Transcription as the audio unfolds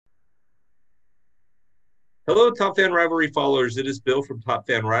Hello, Top Fan Rivalry followers. It is Bill from Top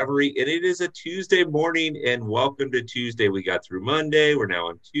Fan Rivalry, and it is a Tuesday morning. And welcome to Tuesday. We got through Monday. We're now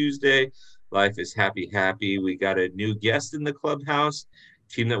on Tuesday. Life is happy, happy. We got a new guest in the clubhouse,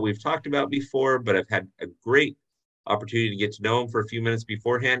 team that we've talked about before, but I've had a great opportunity to get to know him for a few minutes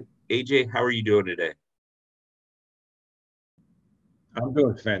beforehand. AJ, how are you doing today? I'm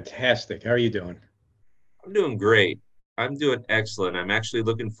doing fantastic. How are you doing? I'm doing great. I'm doing excellent. I'm actually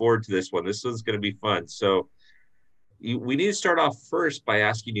looking forward to this one. This one's going to be fun. We need to start off first by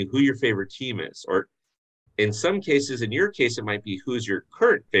asking you who your favorite team is, or in some cases, in your case, it might be who's your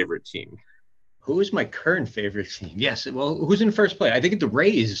current favorite team. Who is my current favorite team? Yes. Well, who's in first place? I think the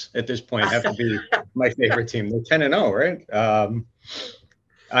Rays at this point have to be my favorite team. They're 10-0, right?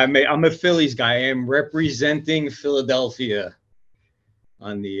 I'm a Phillies guy. I am representing Philadelphia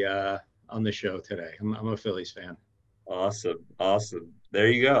on the show today. I'm a Phillies fan. Awesome. Awesome. There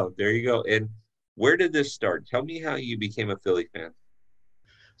you go. There you go. And where did this start? Tell me how you became a Philly fan.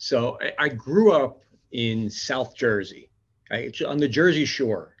 So I grew up in South Jersey. On the Jersey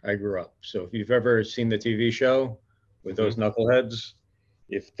Shore, I grew up. So if you've ever seen the TV show with those Hmm. knuckleheads,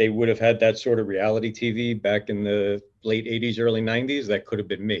 if they would have had that sort of reality TV back in the late 80s, early 90s, that could have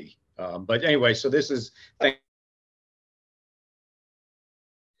been me. But anyway, so this is, thank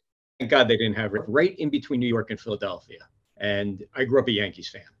God they didn't have it right in between New York and Philadelphia. And I grew up a Yankees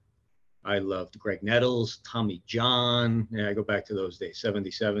fan. I loved Greg Nettles, Tommy John. Yeah, I go back to those days,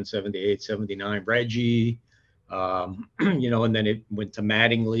 77, 78, 79, Reggie. And then it went to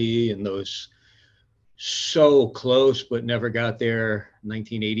Mattingly and those so close but never got there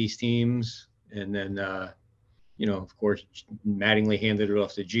 1980s teams. And then, of course, Mattingly handed it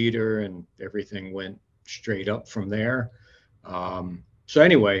off to Jeter and everything went straight up from there. So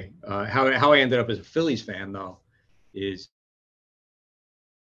anyway, how I ended up as a Phillies fan, though, is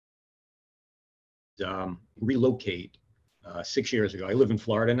relocate 6 years ago. I live in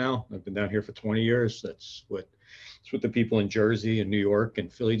Florida now. I've been down here for 20 years. That's what the people in Jersey and New York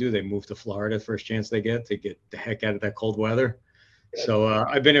and Philly do. They move to Florida first chance they get to get the heck out of that cold weather. So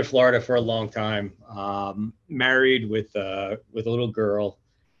I've been in Florida for a long time. Married with a little girl,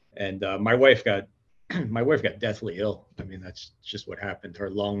 and my wife got deathly ill. I mean, that's just what happened. Her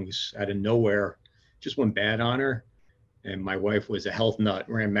lungs out of nowhere just went bad on her, and my wife was a health nut,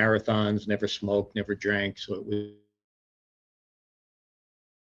 ran marathons, never smoked, never drank. So it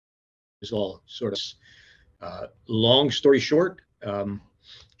was all sort of long story short.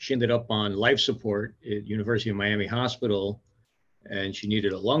 She ended up on life support at University of Miami Hospital, and she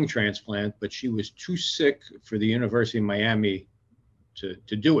needed a lung transplant, but she was too sick for the University of Miami to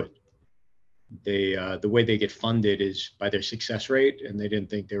do it. The way they get funded is by their success rate, and they didn't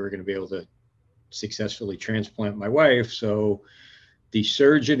think they were going to be able to successfully transplant my wife. So the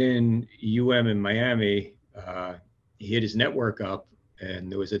surgeon in in Miami, he hit his network up,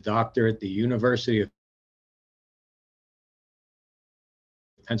 and there was a doctor at the University of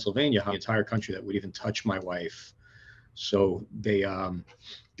Pennsylvania, the entire country, that would even touch my wife. So the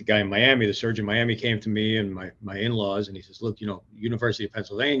guy in Miami, the surgeon in Miami, came to me and my in-laws, and he says, "Look, University of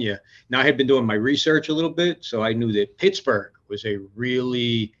Pennsylvania." Now I had been doing my research a little bit, so I knew that Pittsburgh was a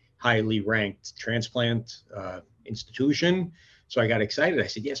really highly ranked transplant institution. So I got excited. I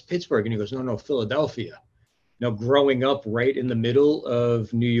said, "Yes, Pittsburgh," and he goes, "No, no, Philadelphia." Now, growing up right in the middle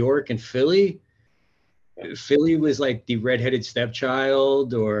of New York and Philly, Philly was like the redheaded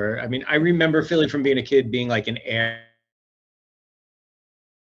stepchild, or I mean, I remember Philly from being a kid being like an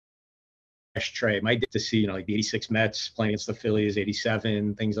ashtray. My dad to see, like the '86 Mets playing against the Phillies,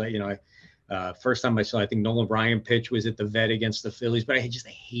 '87, things like, first time I saw, I think Nolan Ryan pitch was at the Vet against the Phillies, but I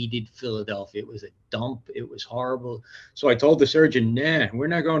hated Philadelphia. It was a dump. It was horrible. So I told the surgeon, "Nah, we're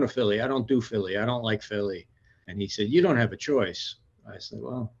not going to Philly. I don't do Philly. I don't like Philly." And he said, "You don't have a choice." I said,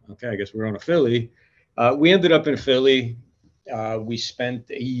 "Well, okay, I guess we're going to Philly." We ended up in Philly. We spent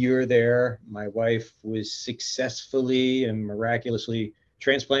a year there. My wife was successfully and miraculously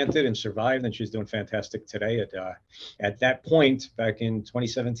transplanted and survived, and she's doing fantastic today. At that point, back in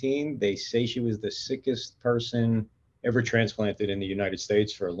 2017, they say she was the sickest person ever transplanted in the United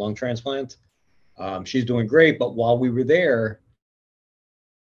States for a lung transplant. She's doing great, but while we were there,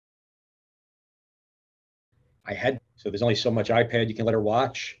 I had so there's only so much iPad you can let her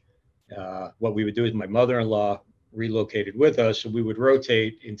watch. What we would do is my mother-in-law relocated with us, so we would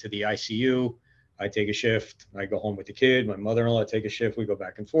rotate into the ICU. I take a shift, I go home with the kid. My mother-in-law take a shift, we go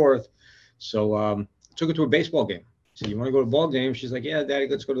back and forth. So took her to a baseball game. So you want to go to a ball game? She's like, "Yeah, Daddy,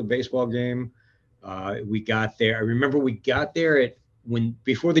 let's go to the baseball game." We got there. I remember we got there at when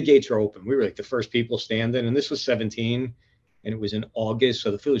before the gates were open. We were like the first people standing, and this was 17, and it was in August,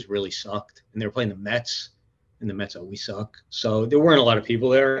 so the Phillies really sucked, and they were playing the Mets. and the Mets always suck. So there weren't a lot of people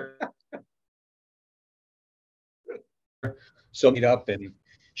there. So meet up, and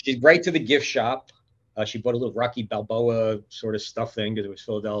she's right to the gift shop. She bought a little Rocky Balboa sort of stuff thing because it was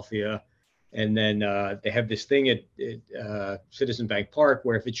Philadelphia. And then they have this thing at Citizen Bank Park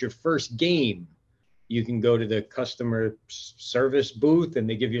where if it's your first game, you can go to the customer service booth and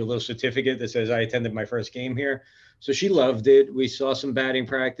they give you a little certificate that says, I attended my first game here. So she loved it. We saw some batting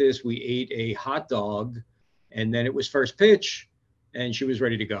practice. We ate a hot dog, and then it was first pitch, and she was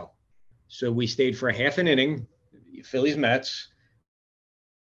ready to go. So we stayed for a half an inning, Phillies Mets.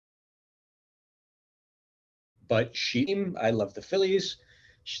 But I love the Phillies.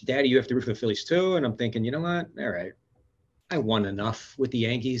 Daddy, you have to root for the Phillies too. And I'm thinking, you know what? All right. I won enough with the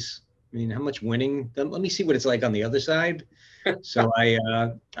Yankees. I mean, how much winning? Let me see what it's like on the other side. So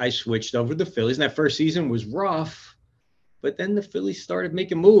I switched over to the Phillies. And that first season was rough. But then the Phillies started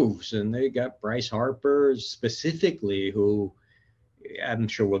making moves, and they got Bryce Harper specifically, who I'm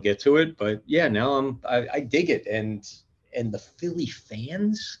sure we'll get to it. But yeah, now I dig it. And the Philly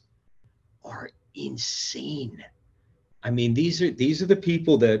fans are insane. I mean, these are the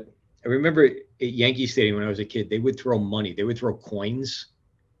people that I remember at Yankee Stadium when I was a kid. They would throw money. They would throw coins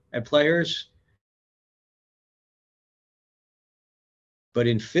at players. But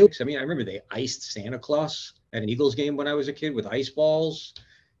in Philly, I mean, I remember they iced Santa Claus at an Eagles game when I was a kid with ice balls.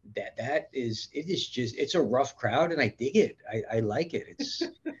 It's a rough crowd, and I dig it. I like it.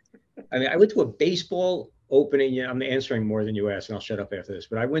 I mean, I went to a baseball opening. Yeah, I'm answering more than you asked, and I'll shut up after this.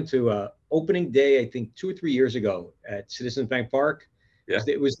 But I went to opening day, I think 2 or 3 years ago at Citizens Bank Park. Yeah.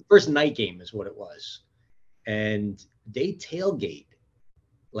 It was the first night game, is what it was, and they tailgate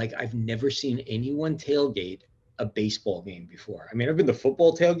like I've never seen anyone tailgate a baseball game before. I mean, I've been to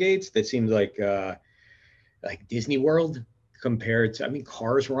football tailgates that seemed like Disney World compared to, I mean,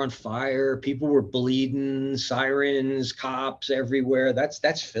 cars were on fire, people were bleeding, sirens, cops everywhere.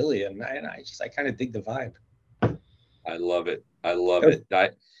 That's Philly, and I kind of dig the vibe. I love it. I love it.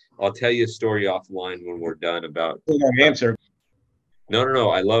 I'll tell you a story offline when we're done about. Long answer. No.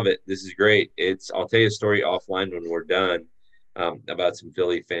 I love it. This is great. I'll tell you a story offline when we're done about some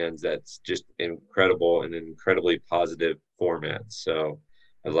Philly fans. That's just incredible and an incredibly positive format. So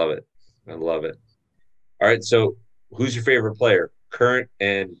I love it. I love it. All right. So who's your favorite player? Current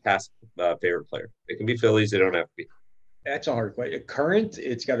and past favorite player. It can be Phillies. They don't have to be. That's a hard question. Current,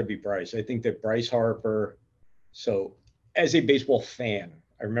 it's got to be Bryce. I think that Bryce Harper. So as a baseball fan,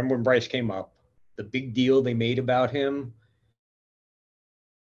 I remember when Bryce came up, the big deal they made about him.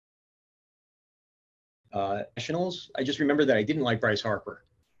 Nationals. I just remember that I didn't like Bryce Harper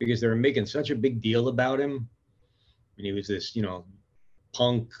because they were making such a big deal about him. And he was this,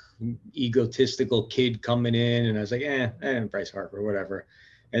 punk, egotistical kid coming in. And I was like, Bryce Harper, whatever.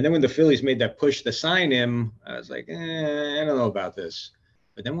 And then when the Phillies made that push to sign him, I was like, I don't know about this.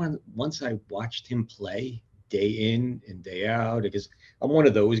 But then once I watched him play day in and day out, because I'm one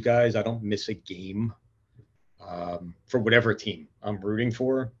of those guys, I don't miss a game for whatever team I'm rooting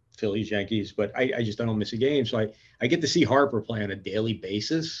for. Phillies, Yankees, but I just don't miss a game. So I get to see Harper play on a daily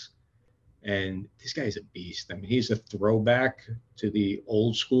basis. And this guy's a beast. I mean, he's a throwback to the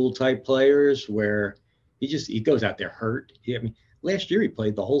old school type players where he goes out there hurt. I mean, last year he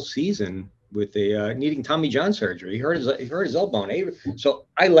played the whole season with needing Tommy John surgery. He hurt his elbow. So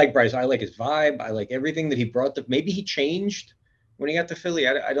I like Bryce. I like his vibe. I like everything that he brought. Maybe he changed when he got to Philly.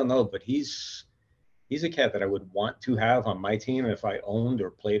 I don't know, but he's a cat that I would want to have on my team if I owned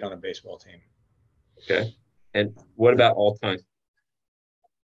or played on a baseball team. Okay. And what about all time?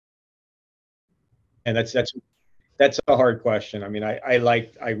 And that's a hard question. I mean,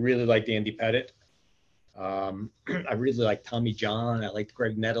 I really liked Andy Pettit. I really like Tommy John. I liked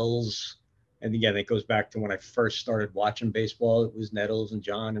Greg Nettles. And again, it goes back to when I first started watching baseball. It was Nettles and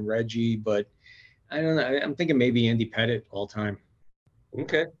John and Reggie. But I don't know. I'm thinking maybe Andy Pettit all time.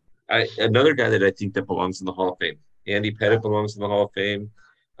 Okay. Another guy that I think that belongs in the Hall of Fame. Andy Pettit belongs in the Hall of Fame.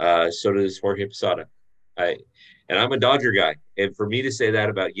 So does Jorge Posada. And I'm a Dodger guy. And for me to say that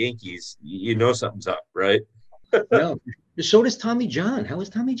about Yankees, you know something's up, right? No. So does Tommy John. How is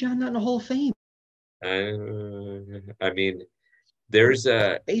Tommy John not in the Hall of Fame? I mean, there's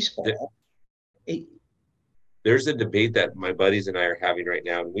a baseball. There's a debate that my buddies and I are having right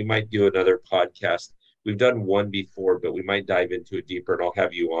now, and we might do another podcast. We've done one before, but we might dive into it deeper, and I'll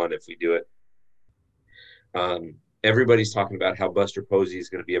have you on if we do it. Everybody's talking about how Buster Posey is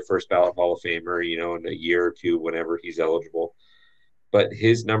going to be a first ballot Hall of Famer, in a year or two, whenever he's eligible. But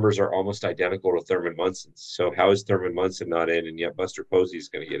his numbers are almost identical to Thurman Munson's. So how is Thurman Munson not in, and yet Buster Posey is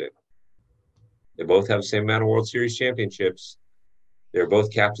going to get it? They both have the same amount of World Series championships. They're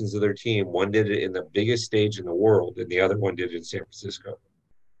both captains of their team. One did it in the biggest stage in the world, and the other one did it in San Francisco.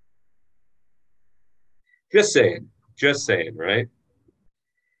 Just saying, right?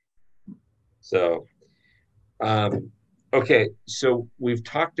 So, um, okay. So we've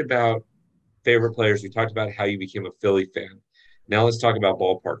talked about favorite players. We talked about how you became a Philly fan. Now let's talk about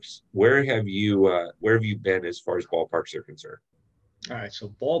ballparks. Where have you been as far as ballparks are concerned? All right,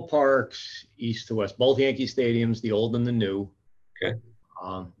 so ballparks, east to west, both Yankee stadiums, the old and the new. Okay.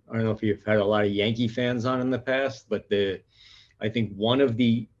 I don't know if you've had a lot of Yankee fans on in the past, but I think one of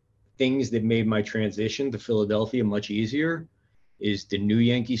the things that made my transition to Philadelphia much easier is the new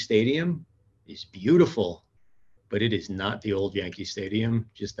Yankee Stadium is beautiful, but it is not the old Yankee Stadium.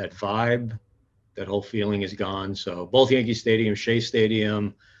 Just that vibe, that whole feeling is gone. So both Yankee Stadium, Shea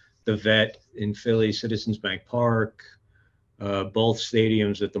Stadium, the Vet in Philly, Citizens Bank Park, both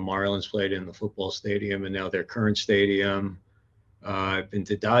stadiums that the Marlins played in, the football stadium and now their current stadium. I've been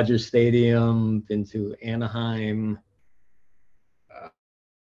to Dodger Stadium, been to Anaheim,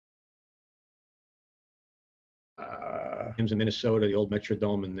 in Minnesota, the old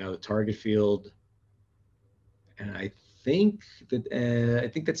Metrodome, and now the Target Field. And I think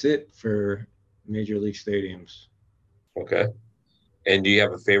that's it for major league stadiums. Okay. And do you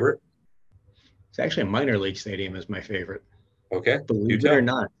have a favorite? It's actually a minor league stadium is my favorite, Okay. Do believe it or tell.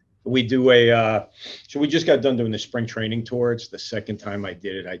 not. We do so we just got done doing the spring training tour. It's the second time I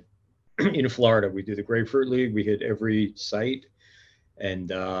did it. In Florida, we do the Grapefruit League. We hit every site, and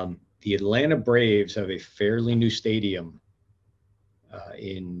the Atlanta Braves have a fairly new stadium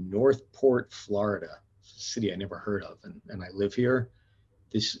in Northport, Florida, a city I never heard of, and I live here.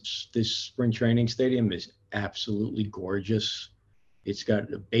 This spring training stadium is absolutely gorgeous. It's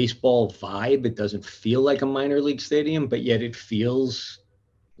got a baseball vibe. It doesn't feel like a minor league stadium, but yet it feels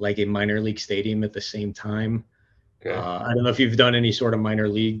like a minor league stadium at the same time. Okay. I don't know if you've done any sort of minor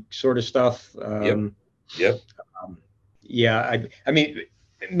league sort of stuff. Yep. Yep. Um, yeah, I mean,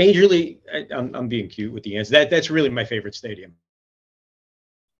 major league. I'm being cute with the answer. That's really my favorite stadium.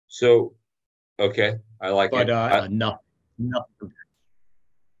 So, okay, I like But it. nothing, nothing.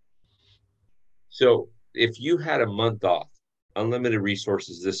 So if you had a month off, unlimited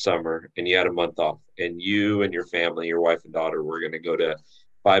resources this summer, and you had a month off, and you and your family, your wife and daughter, were going to go to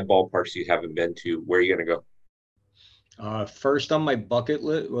 5 ballparks you haven't been to, where are you going to go? First on my bucket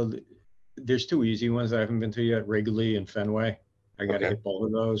list. Well, there's two easy ones I haven't been to yet: Wrigley and Fenway. I got to Okay. hit both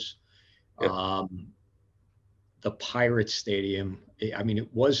of those. Yep. Um, the Pirates Stadium. I mean,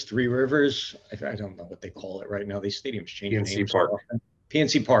 it was Three Rivers. I don't know what they call it right now. These stadiums change PNC names so Park. often.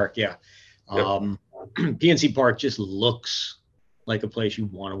 PNC Park, yeah. Yep. PNC Park just looks like a place you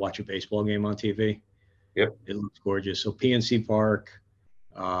want to watch a baseball game on TV. Yep. It looks gorgeous. So PNC Park.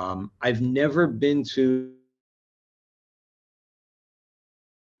 I've never been to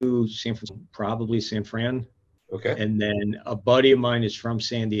San Francisco, probably San Fran. Okay. And then a buddy of mine is from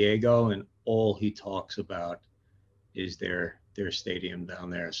San Diego, and all he talks about is their stadium down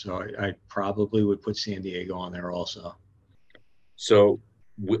there. So I probably would put San Diego on there also. So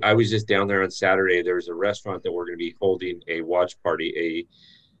I was just down there on Saturday. There was a restaurant that we're going to be holding a watch party,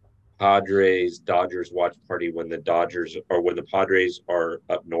 a Padres Dodgers watch party when the Padres are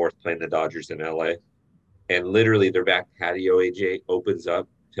up north playing the Dodgers in LA. And literally their back patio, AJ, opens up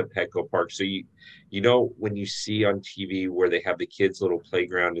to Petco Park. So you know when you see on TV where they have the kids' little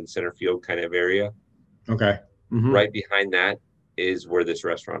playground in center field kind of area, Okay. Mm-hmm. right behind that is where this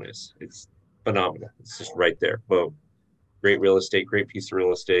restaurant is. It's phenomenal. It's just right there. Boom. Great real estate, great piece of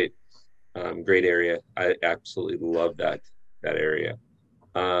real estate, great area. I absolutely love that area.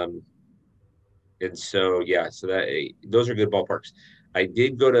 Um, and so yeah, so that those are good ballparks. I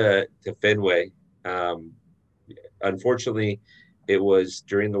did go to Fenway. Um, Unfortunately, it was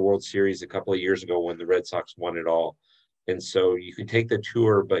during the World Series a couple of years ago when the Red Sox won it all. And so you could take the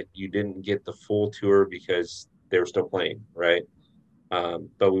tour, but you didn't get the full tour because they were still playing, right?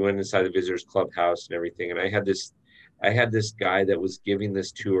 But we went inside the visitors clubhouse and everything. And I had this guy that was giving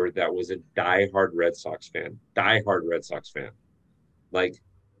this tour that was a diehard Red Sox fan, like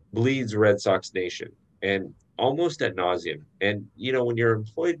bleeds Red Sox Nation, and almost at nauseum. And you know, when you're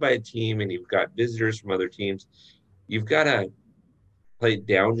employed by a team and you've got visitors from other teams, you've got to play it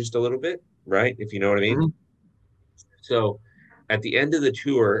down just a little bit, right? If you know what I mean. Mm-hmm. So at the end of the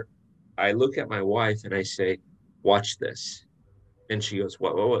tour, I look at my wife and I say, "Watch this." And she goes,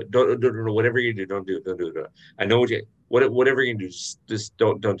 "What? Don't, whatever you do, don't do it. Don't do it. I know whatever you do, just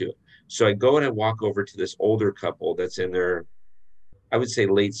don't do it." So I go and I walk over to this older couple that's in their, I would say,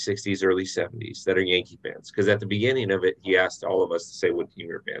 late 60s, early 70s, that are Yankee fans. Because at the beginning of it, he asked all of us to say what team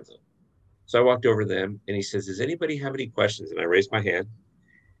we we're fans of. So I walked over to them and he says, does anybody have any questions? And I raised my hand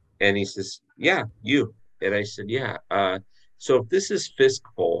and he says, yeah, you. And I said, yeah. So if this is Fisk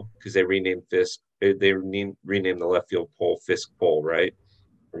pole, because they renamed Fisk, they renamed the left field pole Fisk pole, right?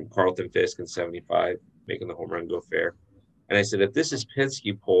 From Carlton Fisk in 75, making the home run go fair. And I said, if this is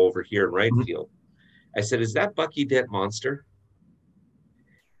Penske pole over here in right field, I said, is that Bucky Dent Monster?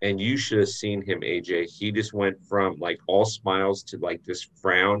 And you should have seen him, AJ. He just went from like all smiles to like this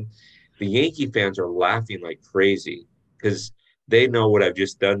frown. The Yankee fans are laughing like crazy because they know what I've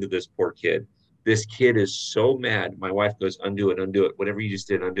just done to this poor kid. This kid is so mad. My wife goes, undo it, undo it. Whatever you just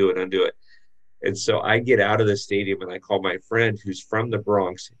did, undo it, undo it. And so I get out of the stadium and I call my friend who's from the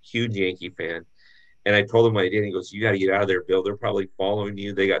Bronx, huge Yankee fan. And I told him what I did. And he goes, you got to get out of there, Bill. They're probably following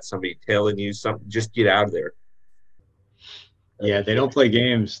you. They got somebody tailing you. Something. Just get out of there. Yeah, they don't play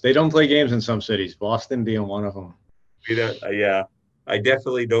games. They don't play games in some cities, Boston being one of them. Yeah. I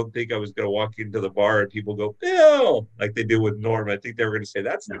definitely don't think I was going to walk into the bar and people go, Bill, like they do with Norm. I think they were going to say,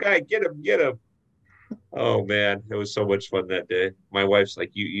 that's the guy. Get him, get him. Oh man, it was so much fun that day. My wife's like,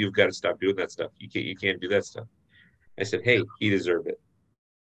 you've got to stop doing that stuff. You can't do that stuff. I said, hey, he deserved it.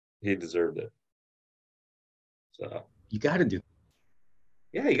 He deserved it. So You got to do.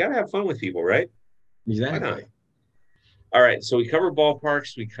 yeah, you got to have fun with people, right? Why not? Exactly. All right, so we covered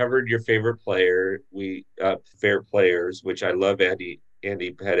ballparks. We covered your favorite player. We favorite players, which I love Andy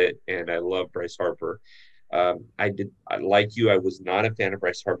Pettit, and I love Bryce Harper. Like you. I was not a fan of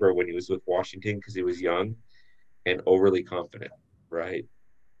Bryce Harper when he was with Washington because he was young and overly confident, right?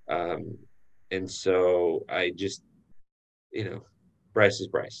 Um, and so I just, you know, Bryce is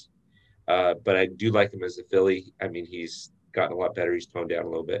Bryce. But I do like him as a Philly. I mean, he's gotten a lot better. He's toned down a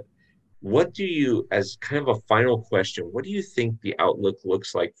little bit. What do you, as kind of a final question, what do you think the outlook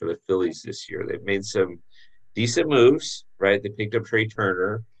looks like for the Phillies this year? They've made some decent moves, right? They picked up Trey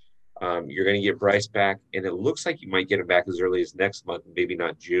Turner. You're going to get Bryce back, and it looks like you might get him back as early as next month, maybe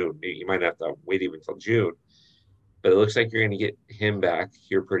not June. Maybe you might have to wait even until June, but it looks like you're going to get him back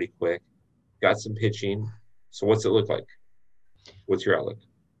here pretty quick. Got some pitching. So what's it look like? What's your outlook?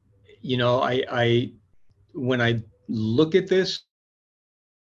 I when I look at this,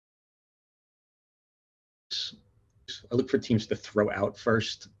 I look for teams to throw out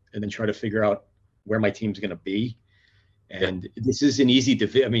first and then try to figure out where my team's going to be. Yeah. And this is an easy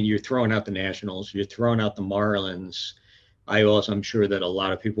division. I mean, you're throwing out the Nationals, you're throwing out the Marlins. I'm sure that a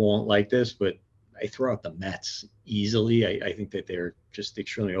lot of people won't like this, but I throw out the Mets easily. I think that they're just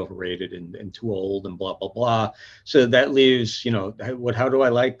extremely overrated and too old and blah, blah, blah. So that leaves, how do I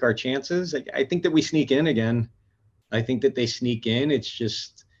like our chances? I think that we sneak in again. I think that they sneak in. It's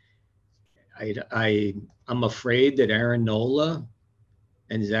just, I'm afraid that Aaron Nola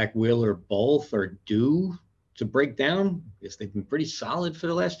and Zach Wheeler both are due to break down because they've been pretty solid for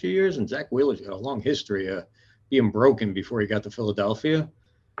the last few years. And Zach Wheeler's got a long history of being broken before he got to Philadelphia.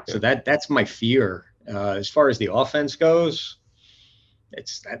 So that's my fear. As far as the offense goes,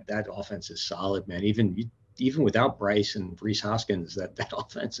 it's that offense is solid, man. Even without Bryce and Rhys Hoskins, that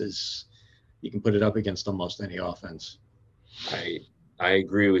offense is, you can put it up against almost any offense. I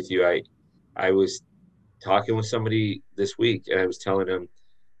agree with you. I was talking with somebody this week and I was telling them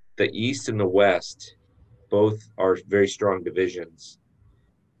the East and the West both are very strong divisions.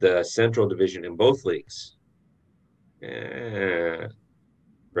 The Central Division in both leagues,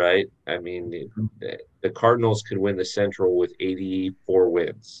 right? I mean, the Cardinals could win the Central with 84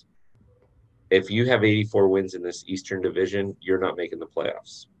 wins. If you have 84 wins in this Eastern Division, you're not making the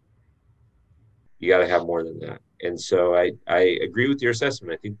playoffs. You got to have more than that. And so I agree with your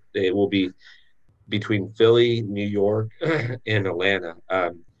assessment. I think it will be between Philly, New York, and Atlanta.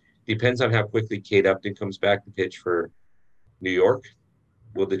 Depends on how quickly Kate Upton comes back to pitch for New York.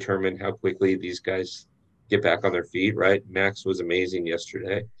 Will determine how quickly these guys get back on their feet, right? Max was amazing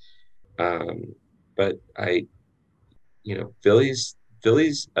yesterday. But Philly's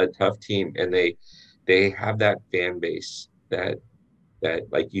a tough team, and they have that fan base that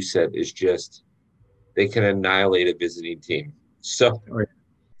like you said is just they can annihilate a visiting team. So Right.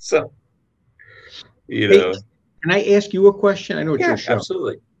 so Hey, can I ask you a question? I know it's yeah, your show.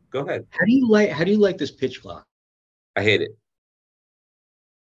 absolutely. Go ahead. How do you like this pitch clock? I hate it.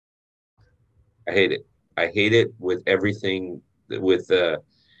 I hate it. I hate it with everything, with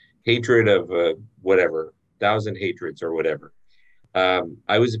hatred of whatever, thousand hatreds or whatever.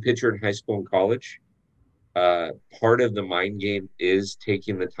 I was a pitcher in high school and college. Part of the mind game is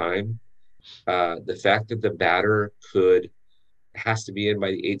taking the time. The fact that the batter has to be in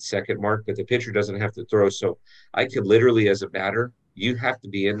by the 8-second mark, but the pitcher doesn't have to throw. So I could literally, as a batter, you have to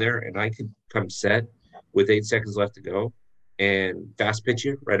be in there, and I could come set with 8 seconds left to go and fast pitch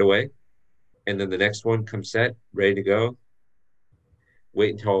you right away. And then the next one comes set, ready to go.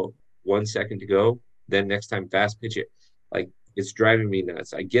 Wait until 1 second to go. Then next time, fast pitch it. Like, it's driving me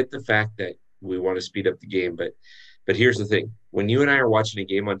nuts. I get the fact that we want to speed up the game, but here's the thing: when you and I are watching a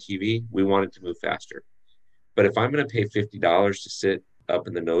game on TV, we want it to move faster. But if I'm going to pay $50 to sit up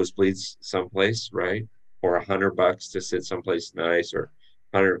in the nosebleeds someplace, right, or $100 to sit someplace nice, or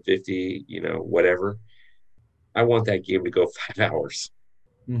 150, whatever, I want that game to go 5 hours.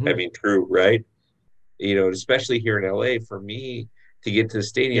 I Mm-hmm. mean, true, right? Especially here in LA, for me to get to the Yeah, I'm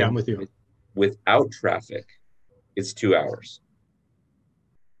stadium with you. without traffic, it's 2 hours,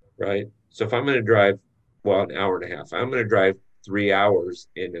 right? So if I'm going to drive, well, an hour and a half, I'm going to drive 3 hours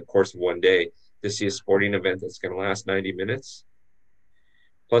in the course of one day to see a sporting event that's going to last 90 minutes.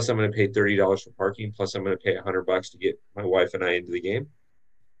 Plus, I'm going to pay $30 for parking. Plus, I'm going to pay $100 to get my wife and I into the game.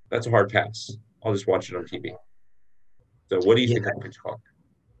 That's a hard pass. I'll just watch it on TV. So, what do you Yeah, think of the pitch clock?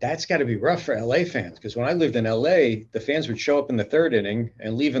 that's got to be rough for LA fans because when I lived in LA, the fans would show up in the third inning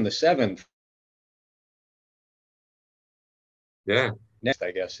and leave in the seventh. Yeah, Next,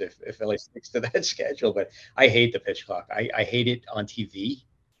 I guess, if LA sticks to that schedule. But I hate the pitch clock. I hate it on TV.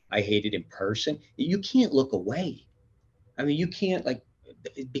 I hate it in person. You can't look away. I mean, you can't like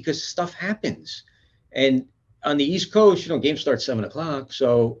because stuff happens. And on the East Coast, games start 7 o'clock.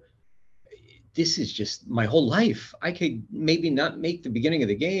 So this is just my whole life. I could maybe not make the beginning of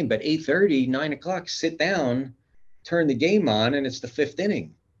the game, but 8:30, 9 o'clock, sit down, turn the game on, and it's the fifth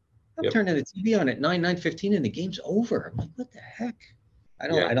inning. I'm yep, turning the TV on at 9:15, and the game's over. I'm like, what the heck? I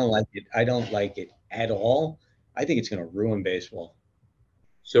don't yeah. I don't like it. I don't like it at all. I think it's going to ruin baseball.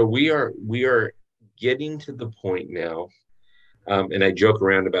 So we are getting to the point now, and I joke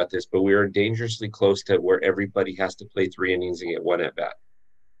around about this, but we are dangerously close to where everybody has to play 3 innings and get one at bat,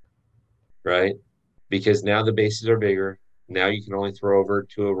 right? Because now the bases are bigger. Now you can only throw over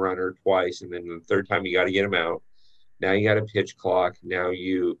to a runner twice, and then the third time you got to get them out. Now you got a pitch clock.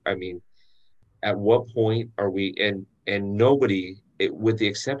 I mean, at what point are we? And nobody, with the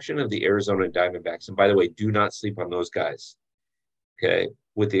exception of the Arizona Diamondbacks, and by the way, do not sleep on those guys. Okay,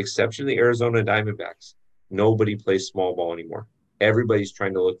 with the exception of the Arizona Diamondbacks, nobody plays small ball anymore. Everybody's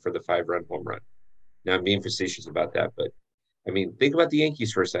trying to look for the 5-run home run. Now I'm being facetious about that, but I mean, think about the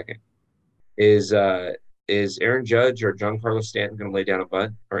Yankees for a second. Is uh is Aaron Judge or Giancarlo Stanton going to lay down a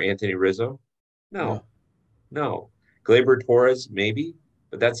bunt, or Anthony Rizzo? No. No, no. Gleyber Torres, maybe,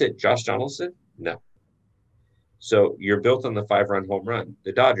 but that's it. Josh Donaldson? No. So you're built on the 5-run home run.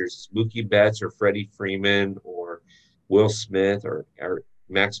 The Dodgers, Mookie Betts or Freddie Freeman or Will Smith or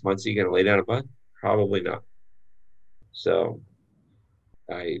Max Muncy going to lay down a bunt? Probably not. So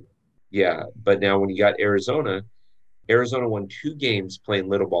I, yeah. But now when you got Arizona, Arizona won 2 games playing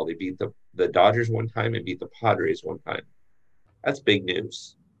little ball. They beat the Dodgers one time and beat the Padres one time. That's big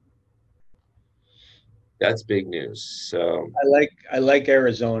news. That's big news. So, I like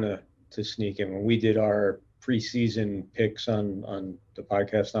Arizona to sneak in. When we did our preseason picks on the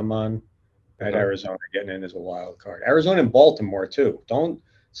podcast I'm on, I had uh-huh. Arizona getting in as a wild card. Arizona and Baltimore too. Don't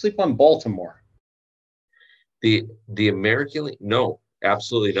sleep on Baltimore. The American League, no,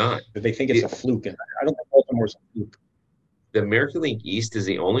 absolutely not. But they think it's The, a fluke, and I don't think Baltimore's a fluke. the American League East is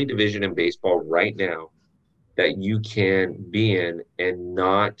the only division in baseball right now that you can be in and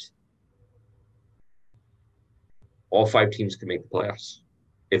not all 5 teams can make the playoffs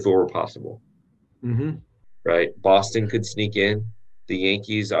if it were possible, Mm-hmm. right? Boston could sneak in. The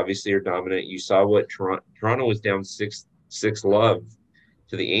Yankees obviously are dominant. You saw what Toronto was down 6-love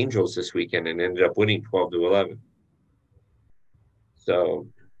to the Angels this weekend and ended up winning 12-11. So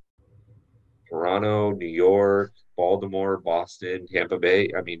Toronto, New York, Baltimore, Boston, Tampa Bay.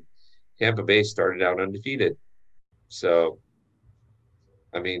 I mean, Tampa Bay started out undefeated. So,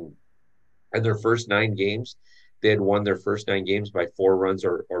 I mean, in their first 9 games, they had won their first 9 games by 4 runs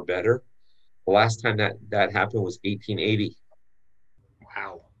or better. The last time that happened was 1880.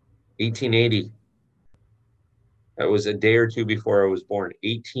 Wow. 1880. That was a day or two before I was born.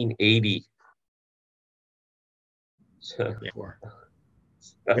 1880. So,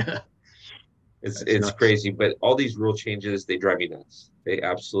 Yeah. it's That's it's nuts. crazy, but all these rule changes, they drive me nuts. They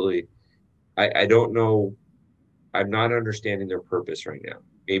absolutely. I don't know. I'm not understanding their purpose right now.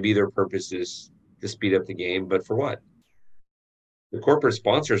 Maybe their purpose is to speed up the game, but for what? The corporate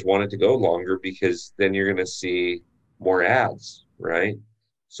sponsors want it to go longer because then you're going to see more ads, right?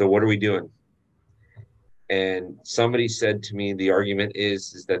 So what are we doing? And somebody said to me, the argument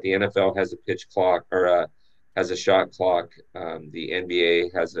is that the NFL has a pitch clock or has a shot clock. The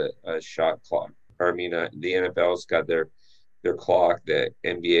NBA has a shot clock. Or I mean, the NFL's got their clock. The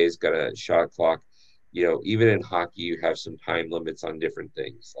NBA's got a shot clock. Even in hockey, you have some time limits on different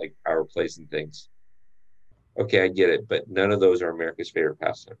things like power plays and things. Okay, I get it, but none of those are America's favorite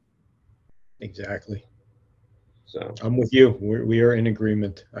pastime. Exactly. So, I'm with you. We are in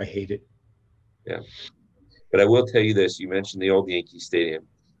agreement. I hate it. yeah. But I will tell you this, you mentioned the old Yankee Stadium.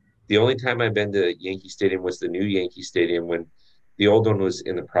 The only time I've been to Yankee Stadium was the new Yankee Stadium when the old one was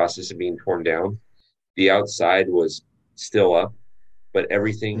in the process of being torn down. The outside was still up, but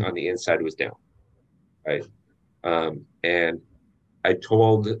everything on the inside was down, right? And I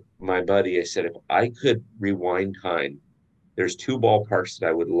told my buddy, I said, if I could rewind time, there's two ballparks that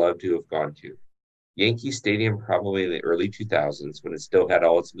I would love to have gone to. Yankee Stadium, probably in the early 2000s when it still had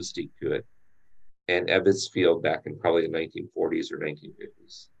all its mystique to it, and Ebbets Field back in probably the 1940s or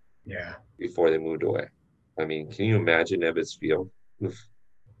 1950s Yeah. before they moved away. I mean, can you imagine Ebbets Field? Oof.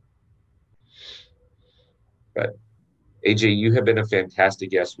 But AJ, you have been a fantastic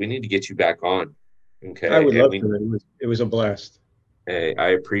guest. We need to get you back on. I Okay. would And love we to. It was a blast. Hey, I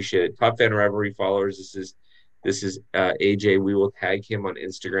appreciate it. Top Fan Rivalry followers. This is AJ. We will tag him on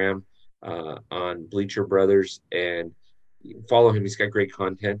Instagram, on Bleacher Brothers, and follow him. He's got great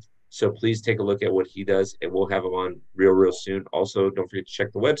content. So please take a look at what he does, and we'll have him on real soon. Also, don't forget to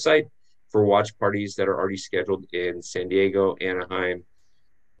check the website for watch parties that are already scheduled in San Diego, Anaheim.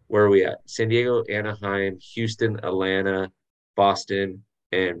 Where are we at? San Diego, Anaheim, Houston, Atlanta, Boston,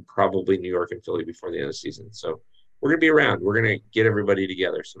 and probably New York and Philly before the end of the season. So we're going to be around. We're going to get everybody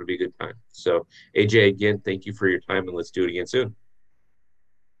together. So it'll be a good time. So, AJ, again, thank you for your time, and let's do it again soon.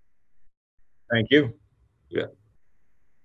 Thank you. Yeah.